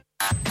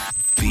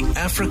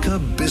Africa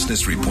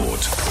Business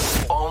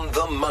Report on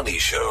The Money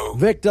Show.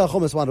 Victor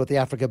Kgomoeswana with the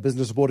Africa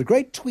Business Report. A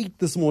great tweet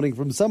this morning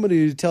from someone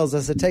who tells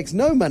us it takes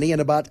no money and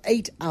about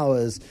 8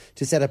 hours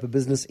to set up a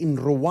business in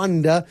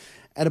Rwanda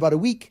and about a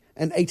week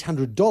and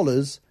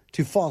 $800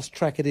 to fast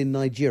track it in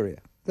Nigeria.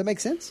 Does that make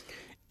sense?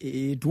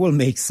 It will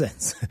make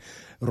sense.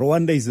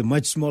 Rwanda is a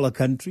much smaller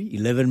country,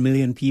 11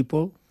 million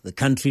people. The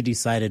country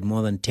decided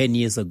more than 10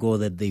 years ago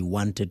that they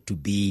wanted to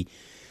be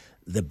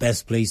the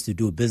best place to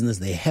do business.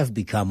 They have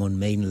become on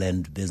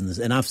mainland business,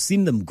 and I've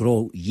seen them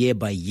grow year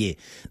by year.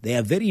 They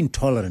are very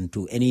intolerant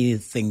to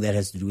anything that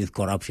has to do with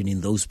corruption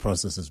in those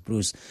processes,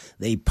 Bruce.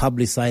 They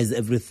publicize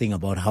everything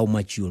about how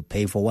much you will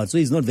pay for what. So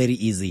it's not very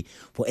easy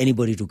for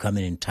anybody to come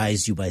and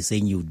entice you by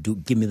saying, you do,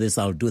 give me this,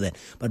 I'll do that.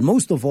 But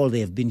most of all,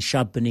 they have been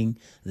sharpening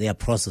their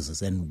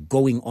processes and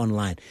going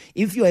online.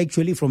 If you're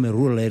actually from a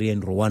rural area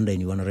in Rwanda and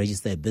you want to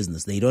register a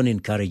business, they don't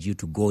encourage you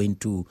to go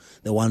into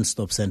the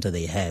one-stop center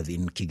they have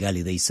in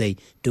Kigali. They say,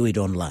 do it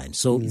online.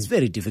 So it's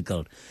very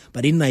difficult.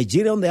 But in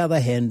Nigeria, on the other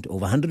hand,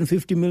 over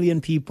 150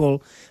 million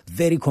people,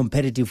 very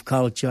competitive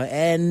culture,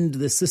 and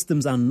the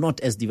systems are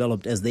not as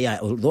developed as they are,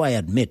 although I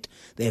admit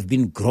they have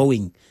been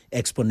growing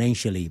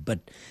exponentially.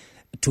 But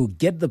to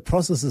get the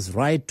processes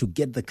right, to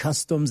get the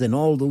customs and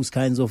all those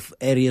kinds of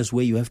areas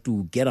where you have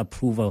to get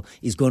approval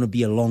is going to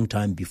be a long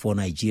time before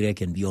Nigeria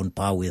can be on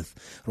par with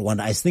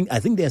Rwanda. I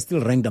think they are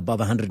still ranked above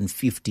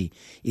 150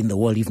 in the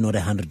world, if not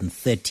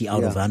 130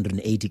 out of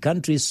 180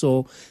 countries.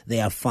 So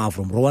they are far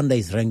from. Rwanda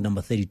is ranked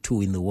number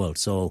 32 in the world.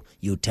 So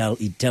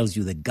it tells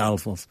you the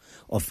gulf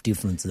of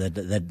difference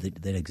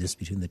that exists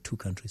between the two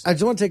countries. I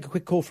just want to take a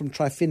quick call from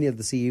Trifinia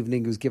this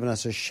evening, who's given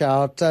us a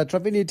shout.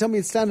 Trifinia, tell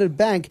me, Standard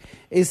Bank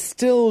is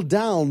still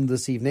down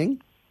this evening.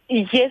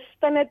 Yes,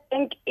 Standard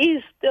Bank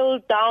is still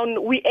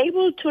down. We're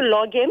able to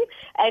log in,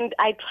 and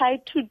I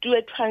tried to do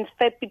a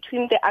transfer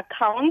between the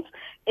accounts.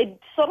 It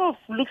sort of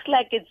looks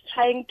like it's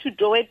trying to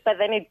do it, but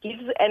then it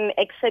gives an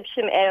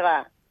exception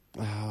error.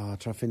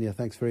 Trifinia,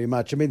 thanks very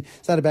much. I mean,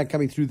 Standard Bank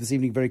coming through this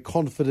evening very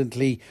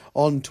confidently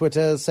on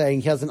Twitter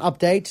saying here's an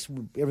update,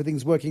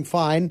 everything's working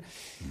fine.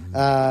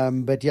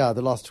 But yeah,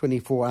 the last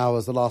 24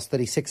 hours, the last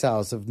 36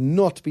 hours have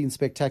not been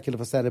spectacular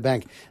for Standard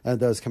Bank.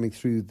 Those coming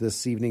through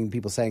this evening,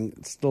 people saying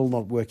it's still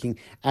not working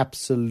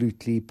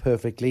absolutely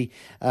perfectly.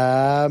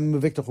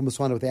 Victor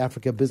Kgomoeswana with the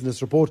Africa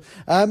Business Report.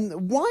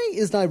 Why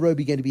is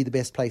Nairobi going to be the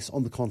best place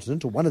on the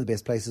continent, or one of the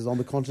best places on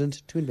the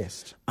continent to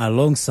invest?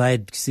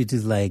 Alongside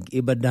cities like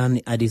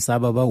Ibadan, Addis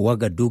Ababa,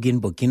 Ouagadougou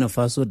in Burkina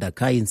Faso,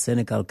 Dakar in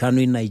Senegal,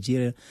 Kano in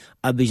Nigeria,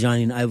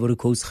 Abidjan in Ivory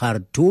Coast,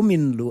 Khartoum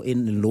in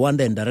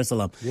Luanda and Dar es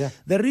Salaam. Yeah.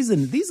 The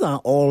reason, these are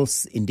all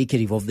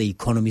indicative of the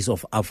economies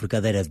of Africa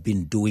that have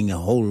been doing a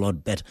whole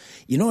lot better.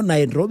 You know,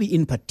 Nairobi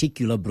in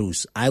particular,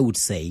 Bruce, I would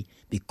say,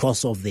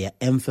 because of their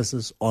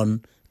emphasis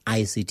on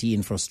ICT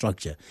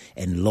infrastructure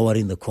and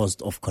lowering the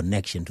cost of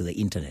connection to the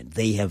internet.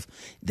 They have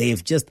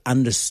just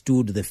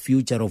understood the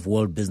future of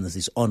world business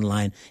is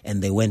online,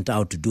 and they went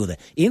out to do that.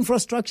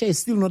 Infrastructure is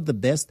still not the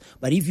best,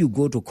 but if you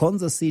go to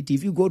Konza City,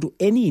 if you go to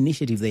any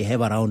initiative they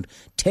have around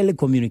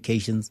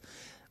telecommunications,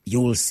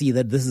 you will see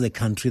that this is a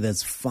country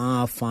that's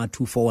far, far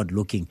too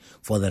forward-looking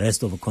for the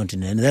rest of the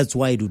continent, and that's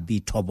why it would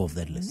be top of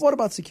that list. What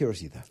about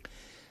security, though?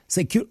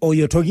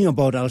 You're talking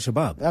about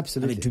Al-Shabaab?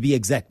 Absolutely. I mean, to be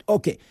exact.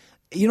 Okay.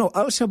 You know,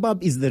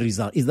 Al-Shabaab is the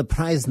result, is the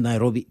price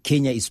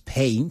Kenya is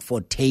paying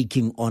for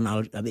taking on,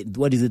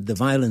 what is it, the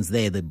violence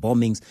there, the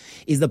bombings,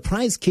 is the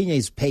price Kenya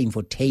is paying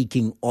for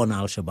taking on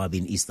Al-Shabaab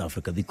in East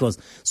Africa, because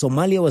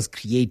Somalia was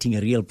creating a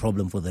real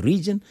problem for the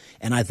region,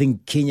 and I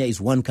think Kenya is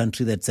one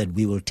country that said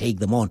we will take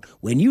them on.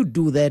 When you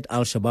do that,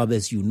 Al-Shabaab,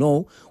 as you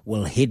know,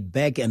 will hit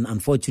back, and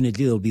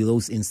unfortunately there will be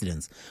those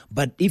incidents.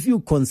 But if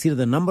you consider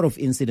the number of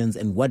incidents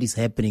and what is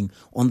happening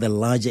on the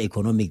larger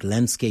economic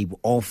landscape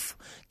of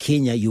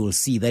Kenya, you will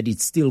see that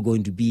it's still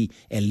going to be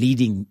a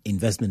leading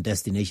investment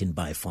destination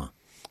by far.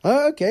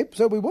 Okay,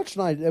 so we watch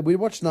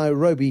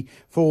Nairobi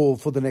for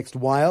the next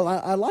while.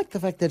 I like the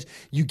fact that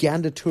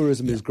Uganda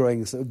tourism is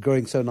growing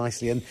so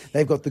nicely, and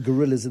they've got the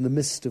gorillas in the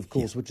mist, of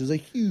course, which is a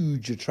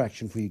huge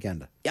attraction for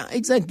Uganda. Yeah,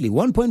 exactly.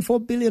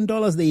 $1.4 billion,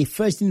 they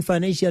first in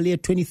financial year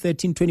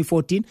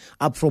 2013-2014,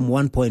 up from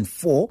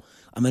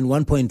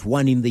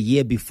 1.1 in the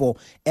year before.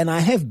 And I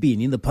have been,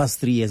 in the past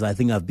 3 years, I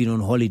think I've been on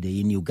holiday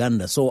in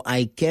Uganda. So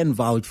I can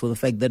vouch for the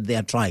fact that they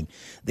are trying.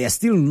 They are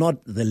still not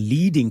the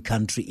leading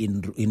country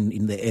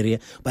in the area,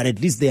 but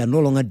at least they are no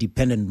longer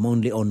dependent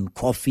only on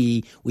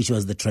coffee, which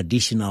was the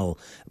traditional,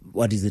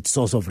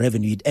 source of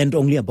revenue. It earned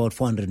only about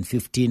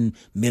 415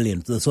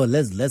 million. So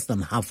less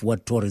than half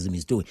what tourism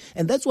is doing.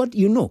 And that's what,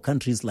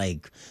 countries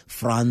like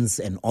France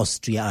and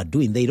Austria are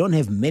doing. They don't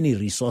have many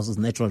resources,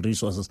 natural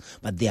resources,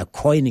 but they are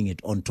coining it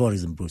on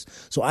tourism. Bruce.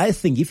 So I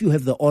think if you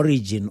have the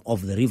origin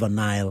of the River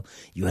Nile,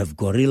 you have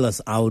gorillas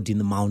out in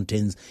the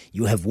mountains,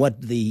 you have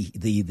the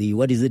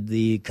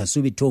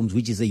Kasubi Tombs,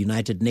 which is a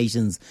United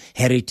Nations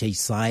heritage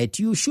site,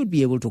 you should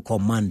be able to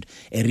command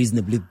a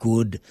reasonably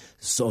good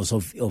source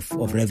of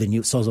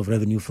revenue of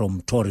revenue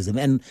from tourism.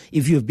 And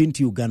if you've been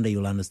to Uganda,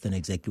 you'll understand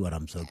exactly what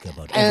I'm talking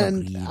about.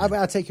 And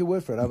I'll take your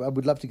word for it. I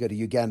would love to go to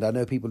Uganda. I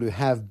know people who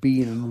have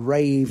been and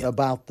rave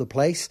about the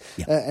place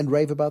and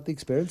rave about the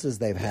experiences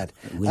they've had.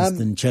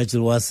 Winston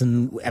Churchill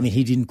wasn't,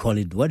 he didn't call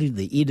it, what is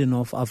the Eden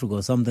of Africa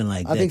or something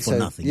like that, I think for so.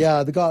 nothing. Yeah,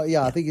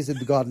 I think he said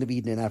the Garden of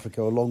Eden in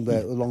Africa, along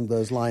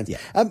those lines. Yeah.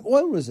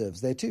 Oil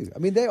reserves there too.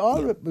 They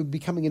are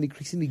becoming an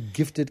increasingly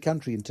gifted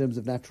country in terms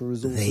of natural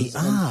resources.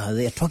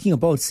 They are talking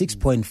about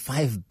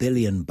 6.5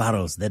 billion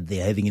barrels that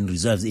they're having in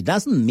reserves. It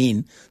doesn't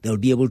mean they'll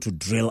be able to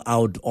drill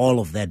out all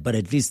of that, but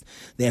at least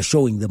they're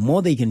showing the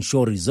more they can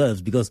show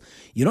reserves, because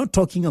you're not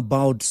talking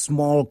about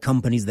small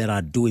companies that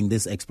are doing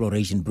this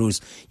exploration,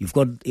 Bruce. You've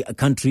got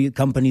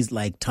companies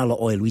like Tullow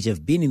Oil, which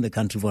have been in the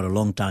country for a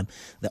long time.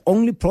 The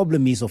only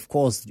problem is, of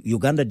course,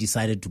 Uganda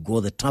decided to go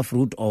the tough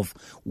route of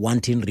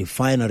wanting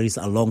refineries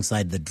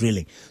alongside the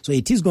drilling. So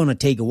it is going to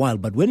take a while,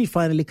 but when it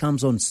finally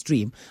comes on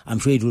stream, I'm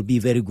sure it will be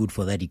very good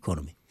for that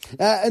economy.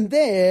 And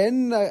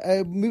then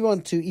move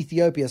on to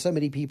Ethiopia. So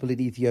many people in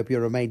Ethiopia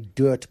remain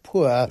dirt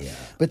poor,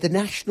 but the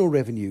national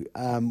revenue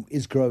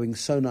is growing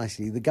so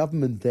nicely. The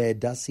government there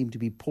does seem to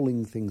be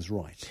pulling things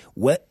right.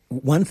 Well,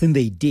 one thing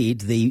they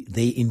did,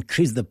 they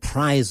increased the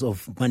price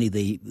of money,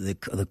 the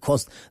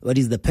cost, what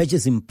is the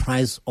purchasing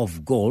price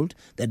of gold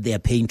that they are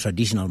paying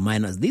traditional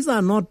miners. These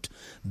are not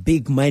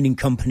big mining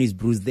companies,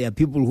 Bruce. They are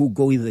people who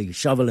go with a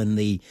shovel and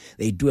they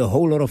do a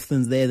whole lot of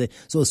things there.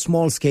 So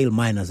small scale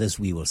miners, as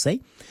we will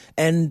say.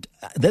 And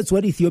that's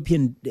what Ethiopia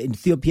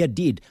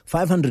did.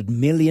 $500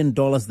 million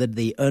that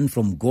they earned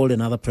from gold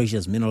and other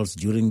precious minerals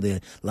during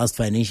the last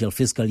financial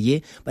fiscal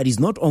year. But it's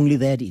not only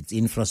that, it's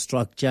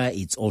infrastructure,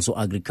 it's also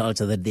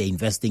agriculture that they're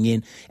investing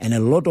in, and a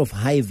lot of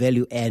high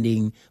value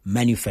adding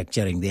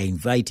manufacturing. They're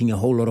inviting a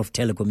whole lot of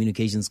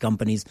telecommunications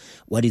companies,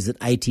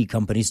 IT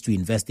companies to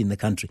invest in the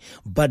country.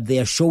 But they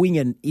are showing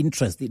an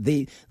interest.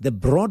 The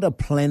broader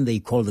plan they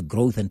call the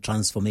Growth and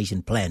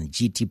Transformation Plan,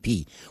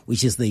 GTP,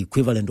 which is the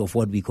equivalent of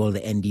what we call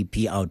the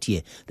NDP out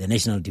here, the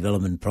National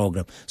Development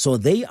Program. So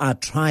they are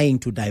trying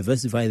to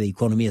diversify the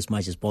economy as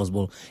much as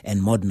possible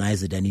and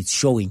modernize it, and it's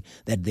showing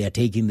that they are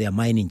taking their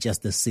mining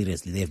just as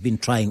seriously. They've been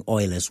trying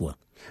oil as well.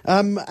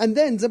 And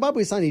then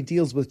Zimbabwe signing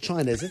deals with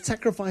China. Is it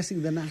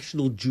sacrificing the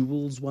national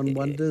jewels, one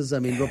wonders?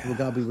 Robert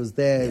Mugabe was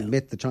there,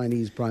 met the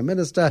Chinese Prime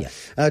Minister,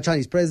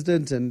 Chinese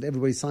President, and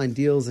everybody signed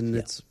deals, and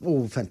it's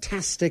all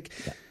fantastic.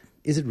 Yeah.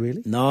 Is it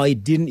really? No,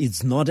 it didn't.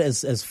 It's not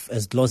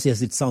as glossy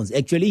as it sounds.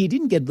 Actually, he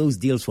didn't get those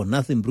deals for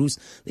nothing, Bruce.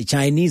 The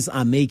Chinese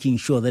are making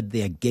sure that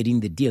they are getting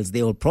the deals.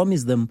 They will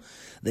promise them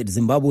the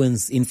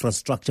Zimbabweans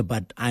infrastructure,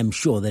 but I'm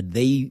sure that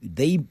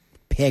they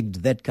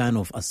pegged that kind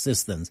of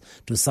assistance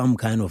to some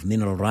kind of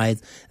mineral rights.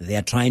 They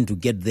are trying to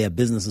get their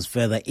businesses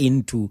further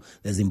into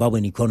the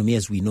Zimbabwean economy,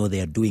 as we know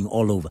they are doing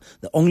all over.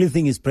 The only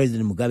thing is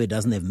President Mugabe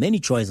doesn't have many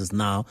choices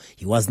now.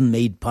 He wasn't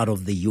made part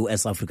of the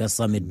US-Africa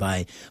summit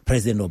by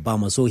President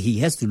Obama, so he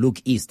has to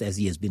look east, as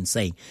he has been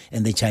saying.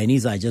 And the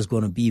Chinese are just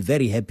going to be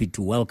very happy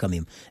to welcome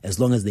him as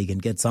long as they can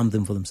get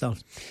something for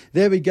themselves.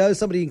 There we go.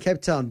 Somebody in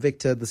Cape Town,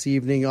 Victor, this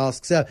evening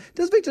asks,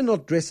 does Victor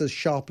not dress as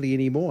sharply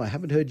anymore? I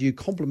haven't heard you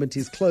compliment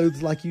his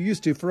clothes like you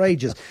used to for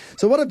ages.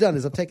 So what I've done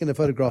is I've taken a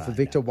photograph of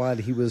Victor while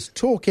he was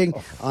talking.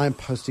 I'm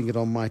posting it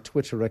on my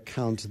Twitter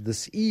account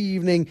this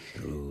evening.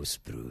 Bruce.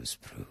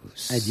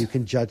 And you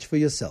can judge for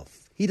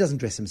yourself. He doesn't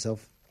dress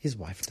himself. His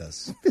wife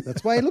does.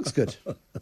 That's why he looks good.